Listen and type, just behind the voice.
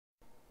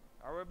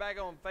we're back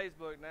on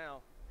Facebook now.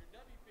 Your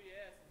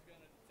WPS is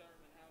going to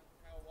determine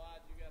how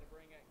wide you got to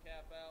bring that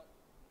cap out.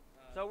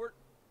 So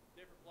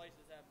different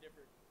places have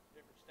different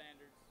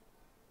standards.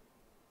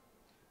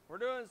 We're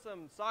doing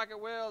some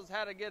socket welds,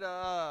 how to get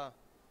a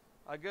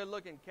good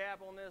looking cap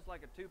on this,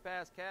 like a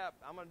 2-pass cap.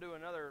 I'm going to do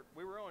another.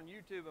 We were on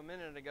YouTube a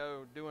minute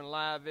ago doing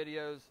live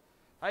videos.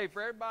 Hey,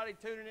 for everybody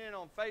tuning in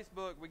on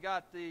Facebook, we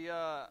got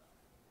the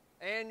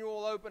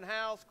annual open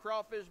house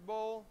crawfish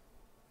bowl,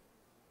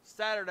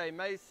 Saturday,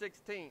 May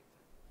 16th,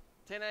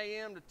 10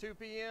 a.m. to 2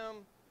 p.m.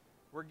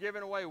 We're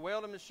giving away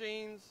welding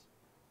machines,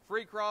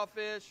 free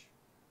crawfish,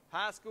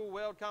 high school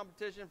weld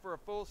competition for a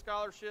full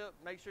scholarship.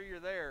 Make sure you're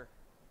there.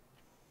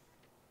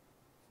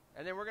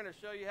 And then we're going to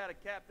show you how to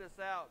cap this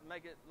out,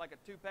 make it like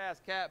a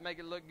 2-pass cap, make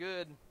it look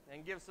good,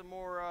 and give some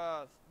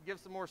more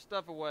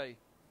stuff away.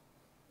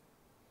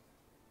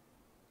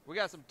 We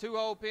got some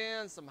 2-hole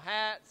pins, some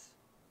hats.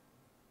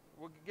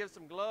 We'll give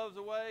some gloves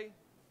away.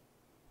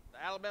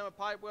 The Alabama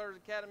Pipe Welders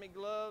Academy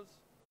gloves.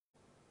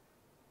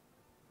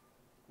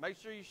 Make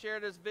sure you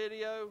share this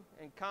video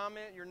and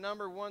comment your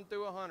number 1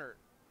 through 100.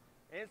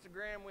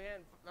 Instagram, we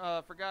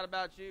hadn't forgot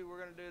about you. We're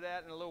going to do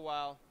that in a little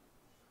while.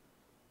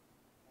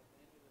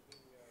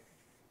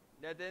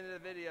 At the end of the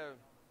video.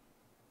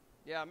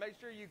 Yeah, make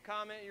sure you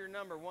comment your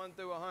number 1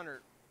 through 100.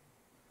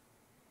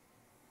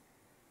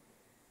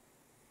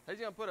 He's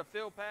going to put a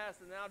fill pass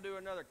and then I'll do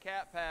another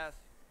cap pass.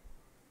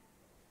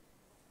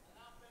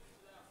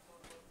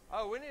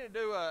 Oh, we need to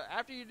do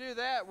after you do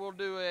that, we'll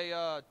do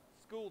a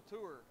school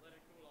tour. Let it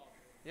cool off.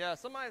 Yeah,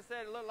 somebody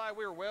said it looked like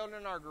we were welding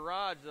in our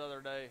garage the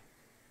other day.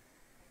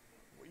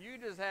 Well, you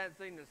just hadn't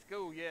seen the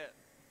school yet.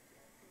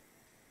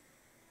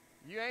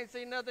 You ain't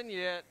seen nothing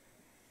yet.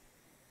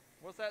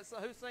 What's that?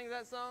 Who sings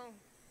that song?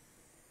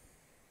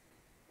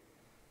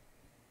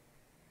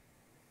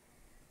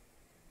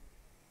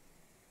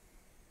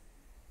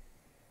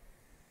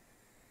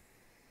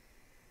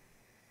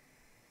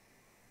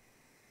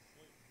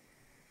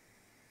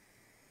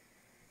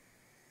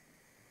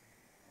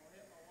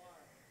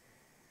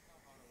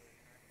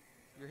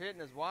 You're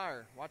hitting his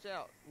wire. Watch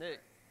out, Nick.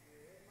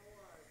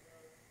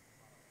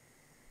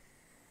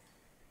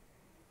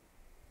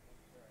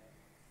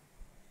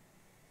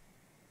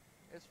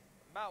 It's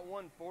about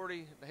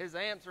 140. His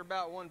amps are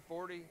about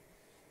 140.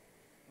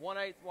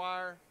 1/8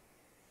 wire,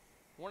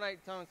 1/8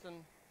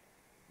 tungsten,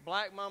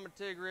 black Mama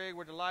TIG rig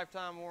with a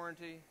lifetime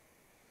warranty.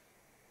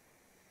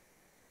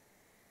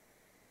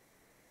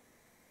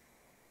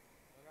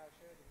 I gotta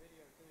share the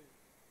video too.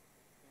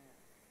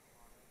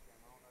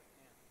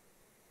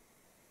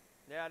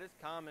 Yeah, just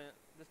comment,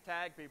 just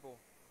tag people.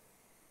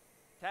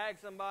 Tag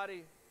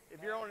somebody.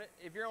 If you're on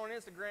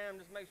Instagram,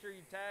 just make sure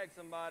you tag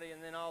somebody,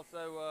 and then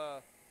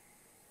also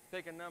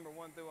pick a number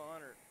 1 through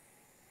 100.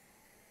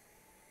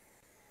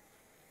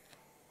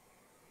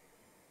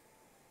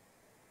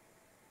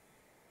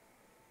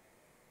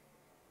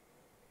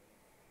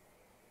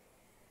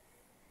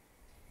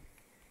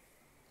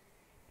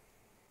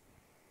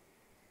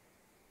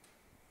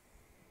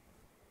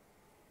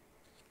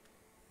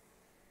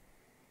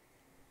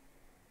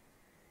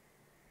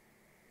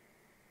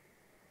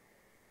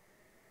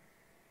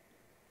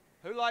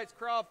 Who likes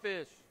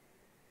crawfish?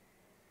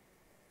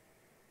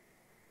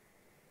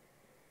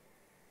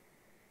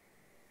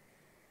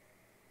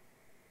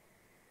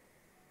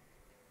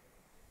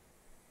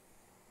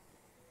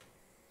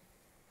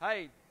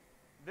 Hey,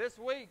 this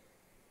week,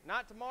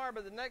 not tomorrow,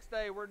 but the next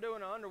day, we're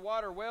doing an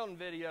underwater welding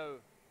video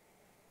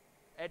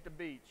at the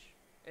beach,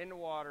 in the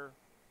water,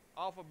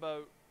 off a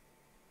boat,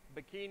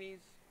 bikinis.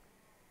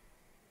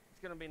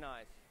 It's going to be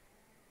nice.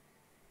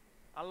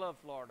 I love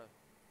Florida.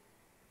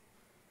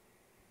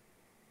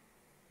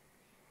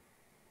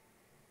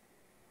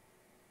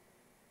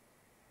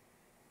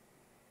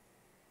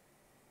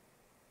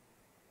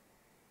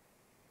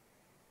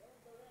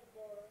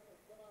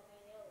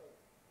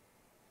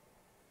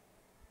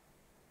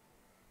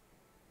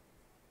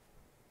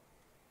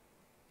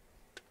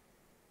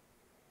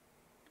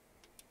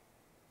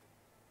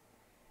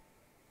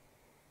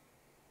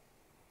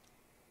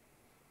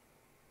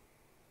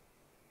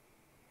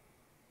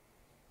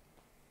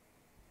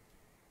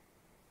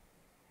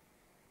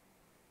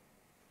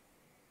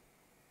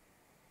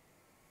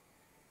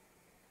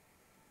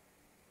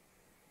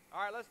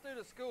 All right, let's do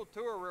the school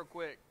tour real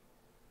quick.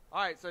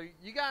 All right, so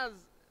you guys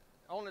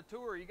on the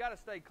tour, you got to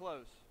stay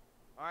close.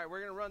 All right, we're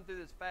going to run through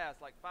this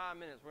fast, like 5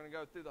 minutes. We're going to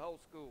go through the whole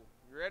school.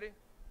 You ready?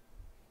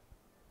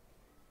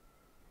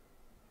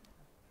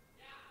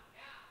 Yeah.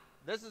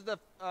 This is the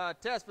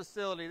test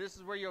facility. This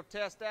is where you'll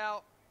test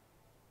out.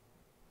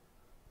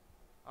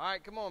 All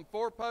right, come on,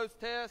 4-post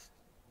test.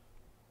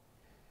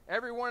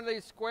 Every one of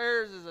these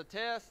squares is a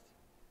test.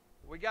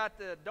 We got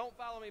the, don't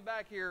follow me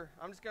back here.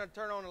 I'm just going to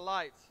turn on the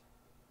lights.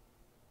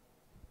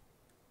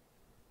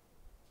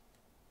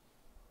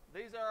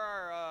 These are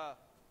our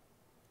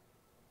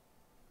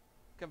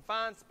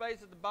confined space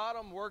at the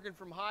bottom, working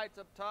from heights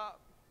up top.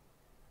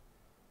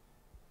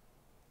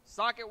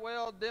 Socket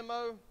weld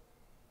demo.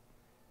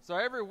 So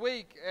every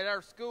week at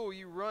our school,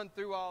 you run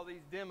through all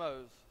these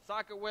demos.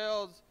 Socket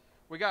welds,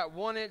 We got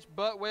 1-inch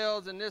butt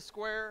welds in this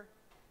square.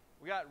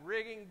 We got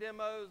rigging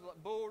demos,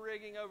 bull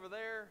rigging over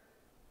there.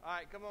 All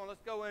right, come on,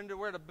 let's go into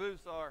where the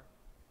booths are.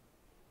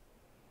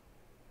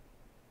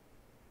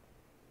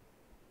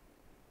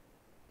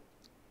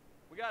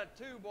 We got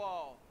a tube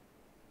wall.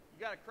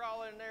 You got to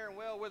crawl in there and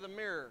weld with a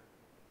mirror.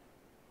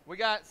 We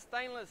got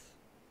stainless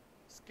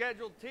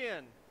Schedule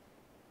 10.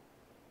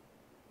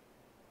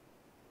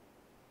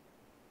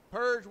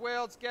 Purge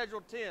weld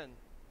Schedule 10.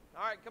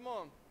 All right, come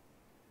on.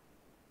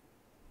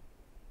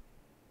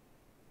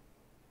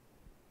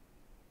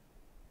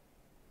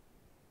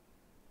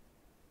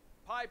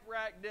 Pipe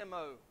rack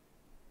demo.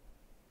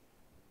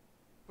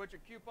 Put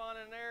your coupon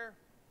in there.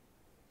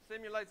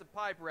 Simulates a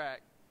pipe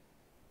rack.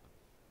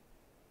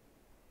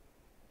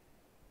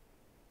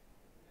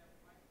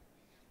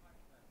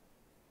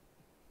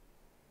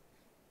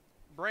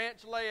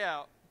 Branch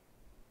layout.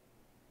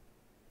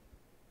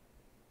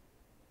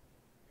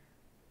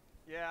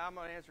 Yeah, I'm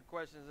going to answer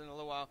questions in a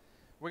little while.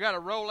 We got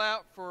a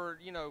rollout for,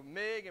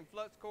 MIG and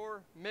flux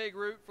core. MIG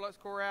root, flux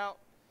core out.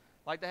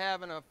 Like to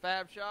have in a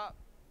fab shop.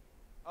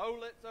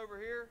 Olets over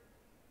here.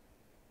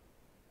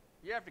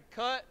 You have to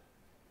cut.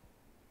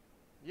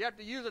 You have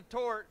to use a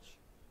torch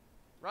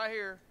right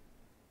here.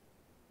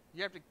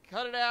 You have to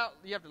cut it out.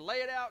 You have to lay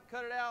it out,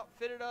 cut it out,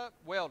 fit it up,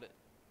 weld it.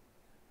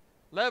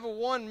 Level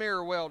 1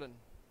 mirror welding.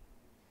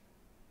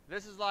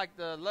 This is like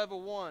the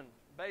level 1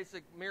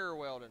 basic mirror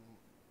welding.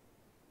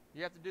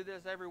 You have to do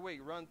this every week,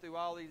 run through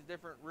all these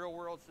different real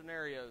world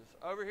scenarios.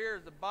 Over here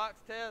is the box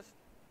test.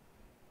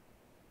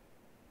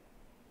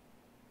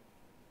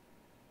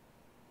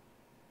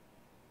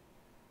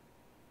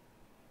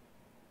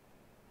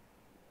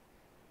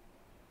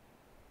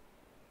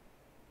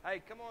 Hey,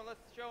 come on,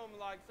 let's show them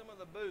like some of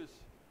the booths.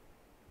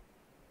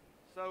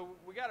 So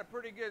we got a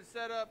pretty good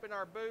setup in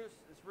our booths.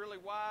 It's really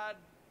wide.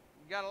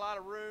 We got a lot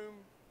of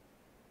room.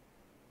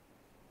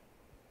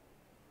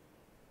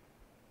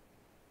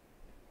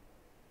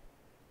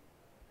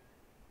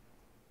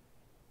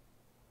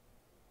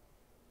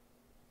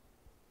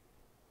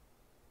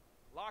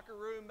 Locker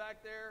room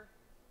back there.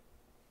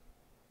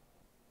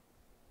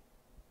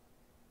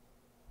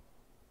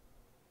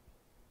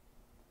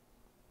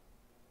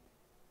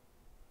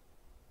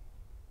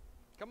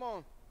 Come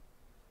on.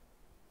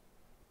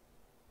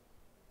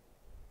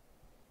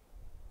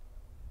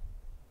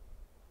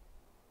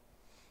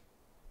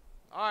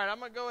 All right, I'm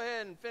going to go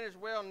ahead and finish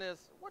welding this.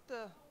 What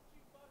the?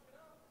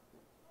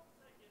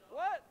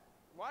 What?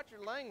 Watch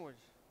your language.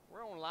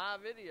 We're on live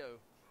video.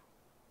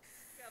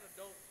 You got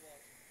adults watching.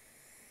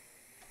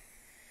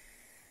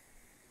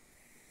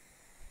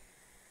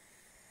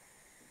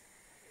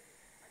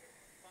 I get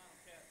the final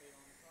cat bait on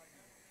it, so I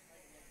can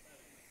make it look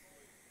better.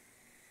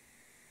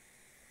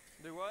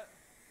 Do what?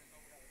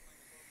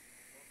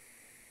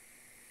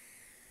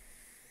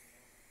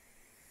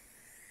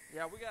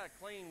 Yeah, we got a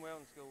clean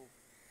welding school.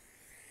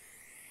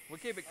 We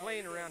keep it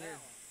clean around here.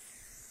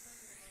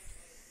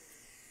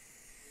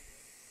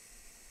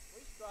 We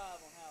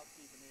strive on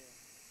housekeeping here.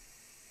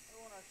 We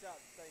want our shop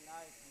to stay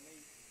nice and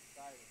neat and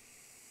tidy.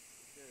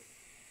 Sure.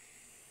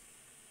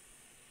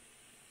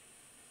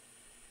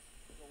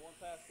 So one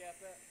pass cap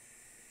that?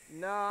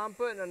 No, I'm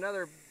putting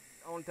another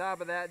on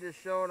top of that,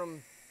 just showing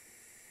them.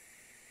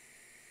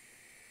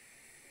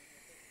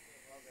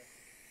 Okay.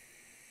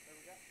 There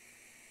we go.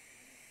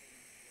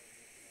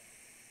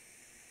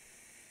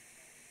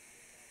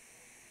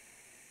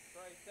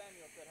 Trey,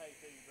 Samuel said hey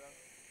to you, bro.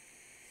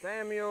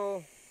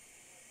 Samuel.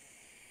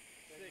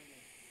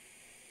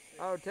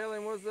 Oh, tell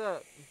him what's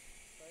up. What's up?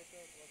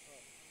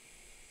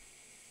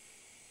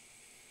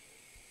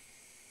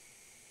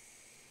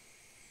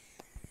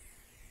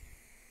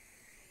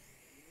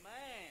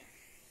 Man,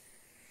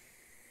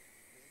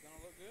 is it gonna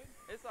look good?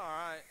 It's all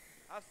right.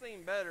 I've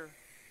seen better.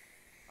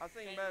 Can't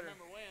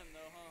remember when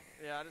though, huh?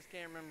 Yeah, I just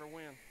can't remember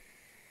when.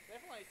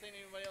 Definitely ain't seen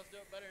anybody else do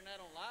it better than that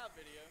on live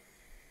video.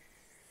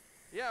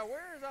 Yeah,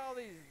 where's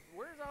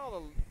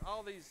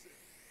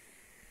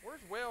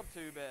Weld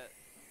Tube at?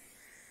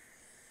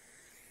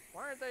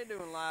 Why aren't they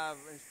doing live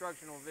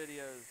instructional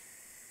videos?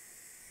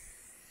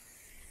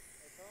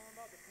 Hey, tell them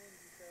about the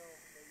pins you sell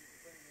that you can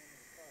bring them into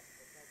the cup.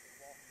 That's like just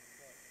walking the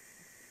cup.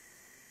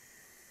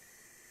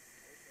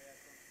 I wish they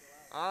had some still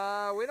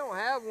out. We don't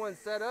have one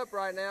set up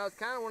right now. It's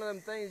kind of one of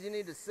them things you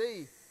need to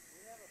see.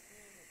 We have a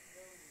pin that can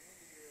go in the end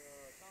of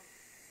your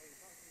tungsten, where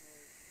your tungsten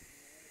is, in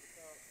the end of the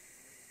cup,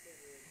 and there's a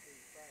trigger in so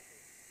you crack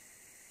it.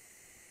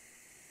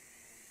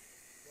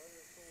 Go to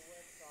the school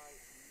website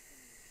and you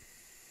can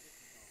get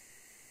some.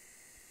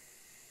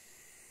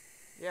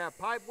 Yeah,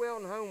 pipe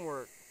welding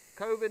homework.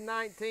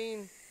 COVID-19.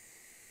 You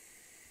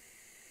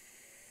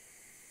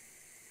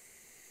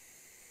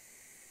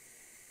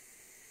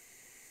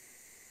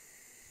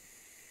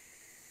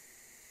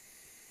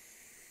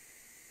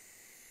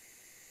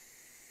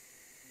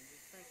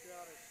just print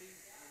out a sheet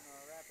and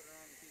wrap it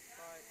around your piece of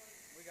pipe.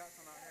 We got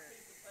some out here. A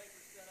piece of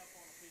paper set up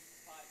on a piece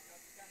of pipe.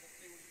 That's kind of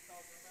see what you're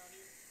talking about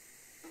here.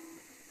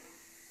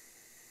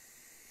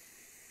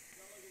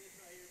 Y'all look at this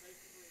right here.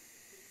 Basically, it's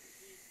a piece of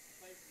sheet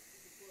of paper that you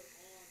can put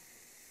on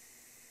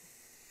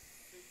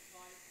a piece of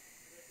pipe.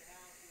 We're at the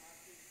house, you know, I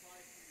piece of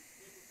pipe from the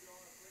liquid jar,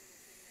 pring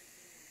machine,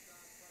 anything on the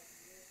side of the pipe you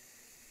get. We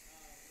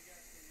got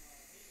some heat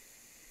that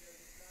goes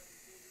inside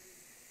these screws.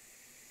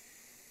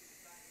 Keep it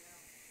tightened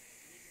down.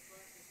 And you can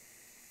practice,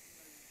 you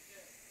know, your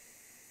steps.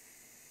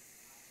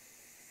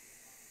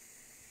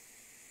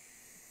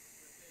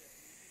 That's it. And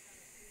you can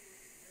kind of see what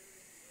you're doing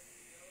and where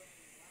you're going,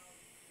 and it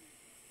allows you to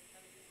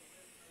kind of get the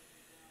lift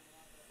motions down a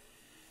lot better.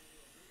 So you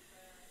want to go really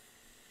fast,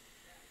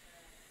 tap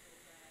fast, feel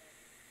fast.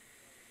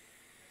 Kind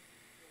of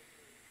get your feel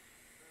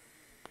for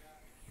everything we got.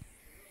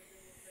 It's a really good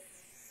little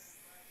technique to kind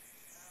of practice at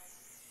the house.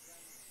 We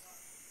got some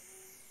shots and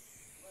tools.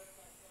 The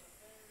website's right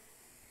there.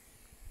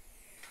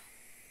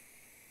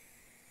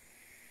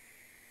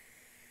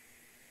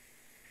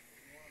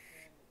 If you want a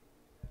pen, you can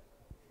use that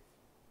right here.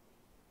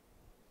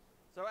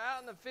 So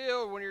out in the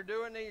field, when you're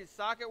doing these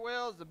socket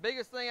welds, the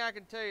biggest thing I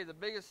can tell you, the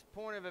biggest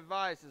point of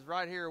advice is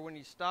right here when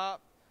you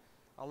stop.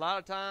 A lot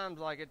of times,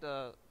 like at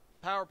the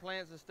power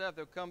plants and stuff,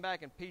 they'll come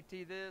back and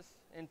PT this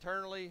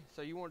internally.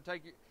 So you want to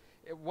take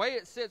the way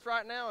it sits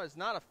right now is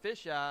not a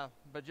fisheye,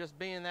 but just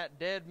being that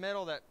dead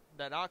metal, that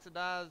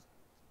oxidized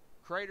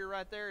crater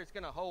right there, it's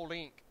going to hold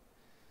ink.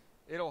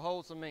 It'll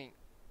hold some ink.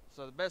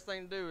 So the best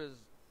thing to do is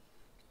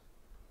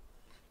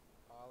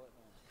Pile it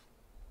in.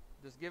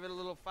 just give it a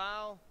little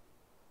file.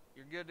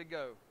 You're good to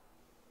go.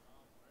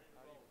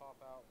 How do you pop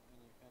out when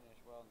you finish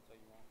welding so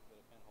you won't get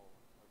a pinhole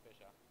or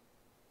fisheye?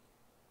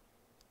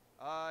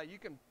 You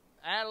can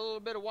add a little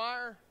bit of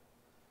wire.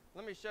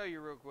 Let me show you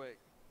real quick.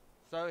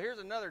 So here's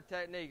another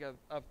technique of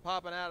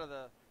popping out of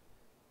the.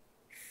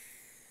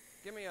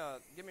 Give me a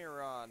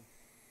rod.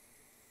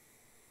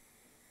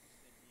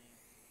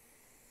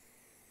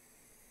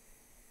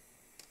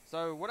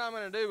 So what I'm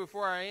going to do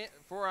before I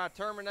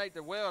terminate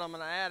the weld, I'm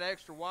going to add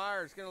extra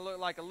wire. It's going to look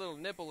like a little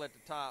nipple at the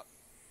top,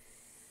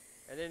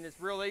 and then it's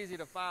real easy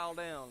to file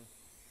down.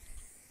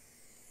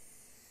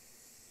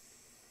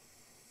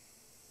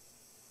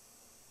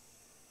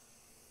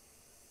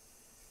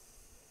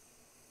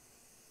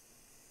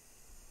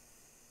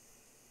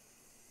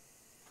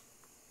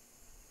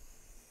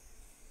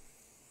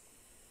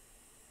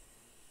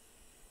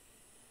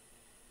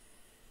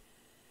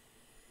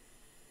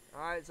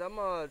 Alright, so I'm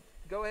going to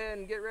go ahead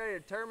and get ready to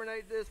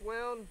terminate this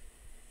weld.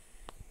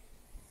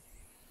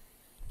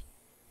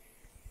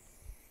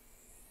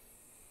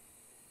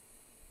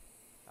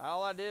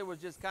 All I did was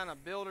just kind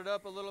of build it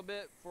up a little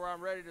bit before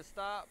I'm ready to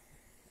stop.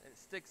 It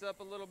sticks up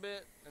a little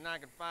bit and I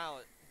can file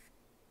it.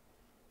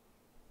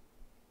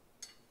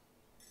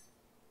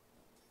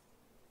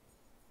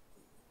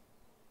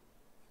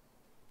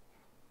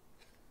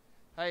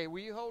 Hey, will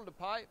you hold the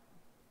pipe?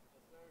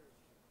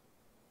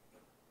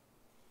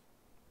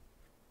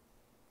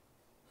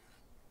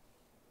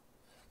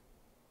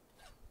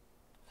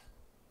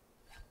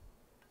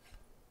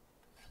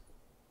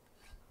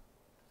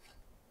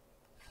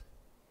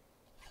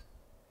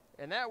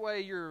 And that way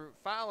you're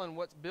filing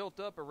what's built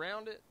up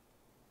around it,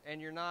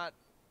 and you're not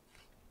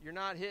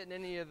hitting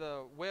any of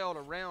the weld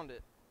around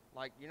it.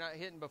 Like you're not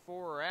hitting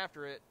before or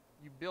after it.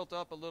 You built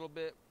up a little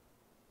bit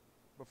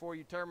before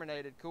you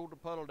terminated, cooled the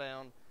puddle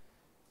down,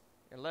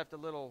 and left a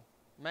little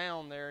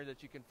mound there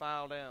that you can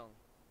file down.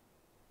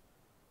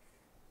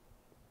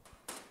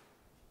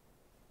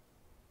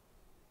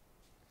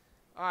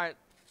 All right,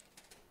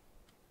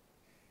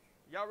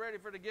 y'all ready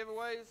for the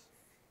giveaways?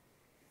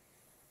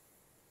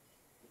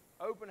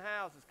 Open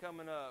house is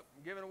coming up.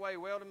 I'm giving away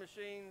welding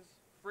machines,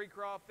 free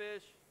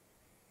crawfish.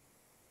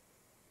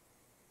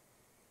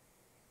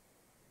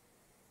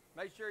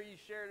 Make sure you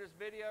share this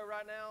video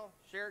right now.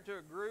 Share it to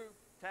a group,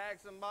 tag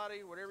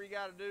somebody, whatever you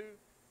got to do.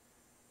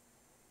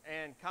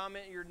 And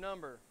comment your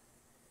number,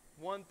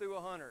 1 through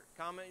 100.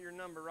 Comment your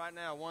number right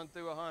now, 1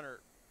 through 100.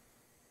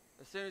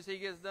 As soon as he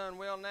gets done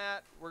welding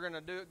that, we're going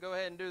to go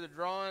ahead and do the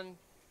drawing.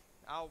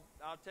 I'll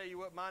tell you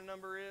what my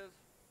number is.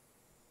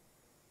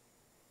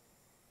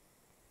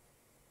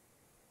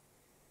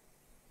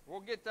 We'll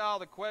get to all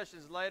the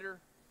questions later.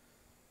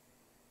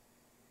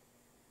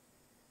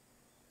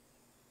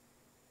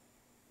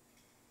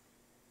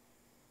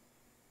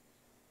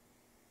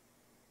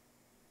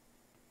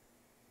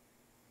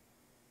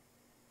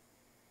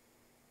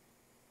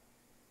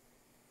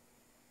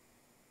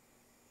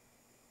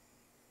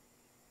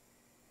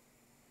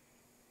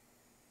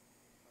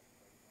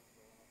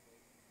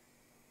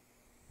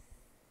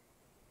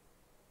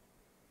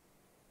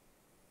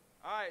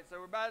 All right, so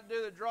we're about to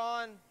do the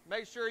drawing.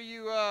 Make sure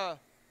you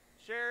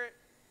share it.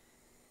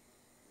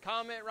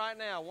 Comment right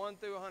now, 1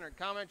 through 100.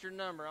 Comment your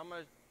number.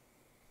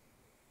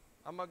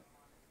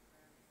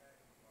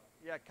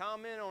 Yeah,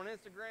 comment on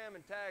Instagram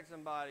and tag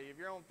somebody. If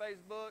you're on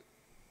Facebook,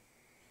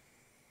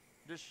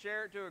 just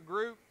share it to a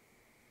group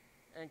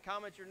and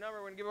comment your number.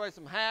 We're going to give away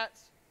some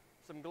hats,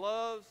 some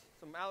gloves,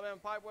 some Alabama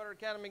Pipe Welder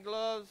Academy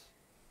gloves,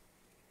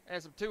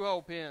 and some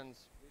 2-hole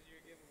pins. These are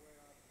your giveaway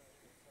options.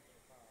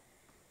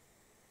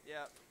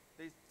 Yeah,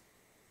 these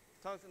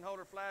tungsten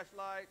holder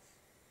flashlights,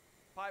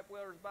 Pipe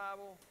Welder's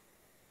Bible,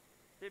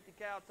 50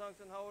 cal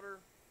tungsten holder.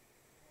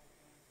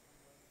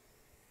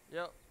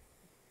 Yep.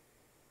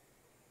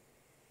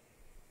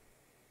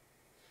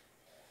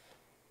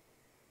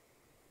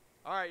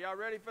 All right, y'all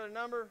ready for the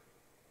number?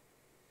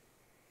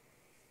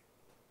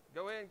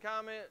 Go ahead and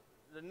comment.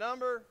 The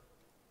number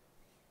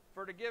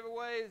for the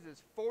giveaways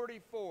is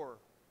 44.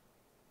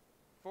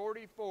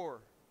 44.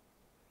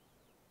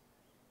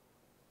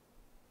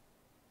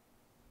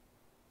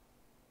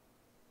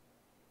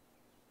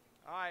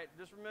 All right,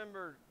 just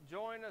remember,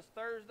 join us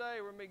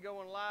Thursday. We're going to be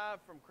going live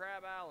from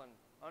Crab Island,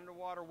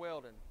 underwater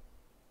welding.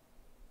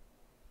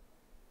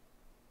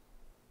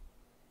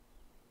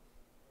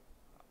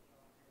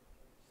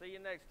 See you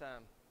next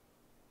time.